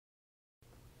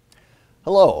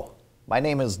Hello, my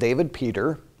name is David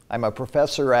Peter. I'm a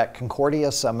professor at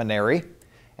Concordia Seminary,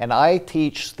 and I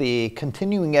teach the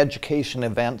continuing education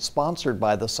event sponsored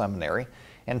by the seminary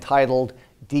entitled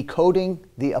Decoding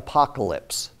the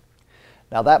Apocalypse.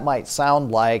 Now that might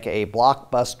sound like a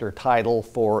blockbuster title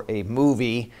for a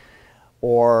movie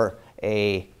or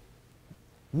a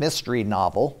mystery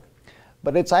novel,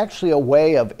 but it's actually a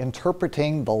way of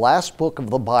interpreting the last book of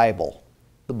the Bible,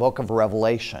 the book of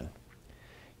Revelation.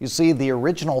 You see, the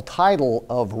original title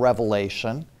of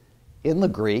Revelation in the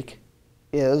Greek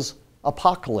is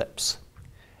Apocalypse.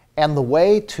 And the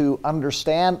way to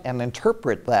understand and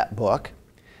interpret that book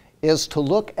is to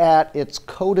look at its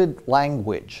coded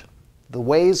language, the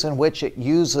ways in which it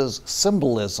uses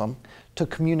symbolism to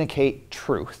communicate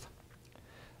truth.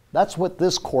 That's what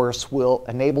this course will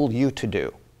enable you to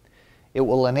do. It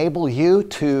will enable you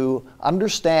to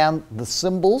understand the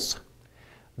symbols,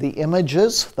 the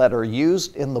images that are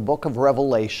used in the book of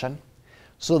Revelation,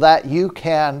 so that you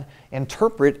can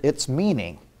interpret its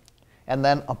meaning and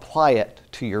then apply it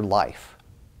to your life.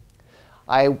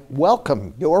 I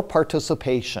welcome your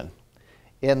participation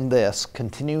in this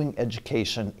continuing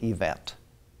education event.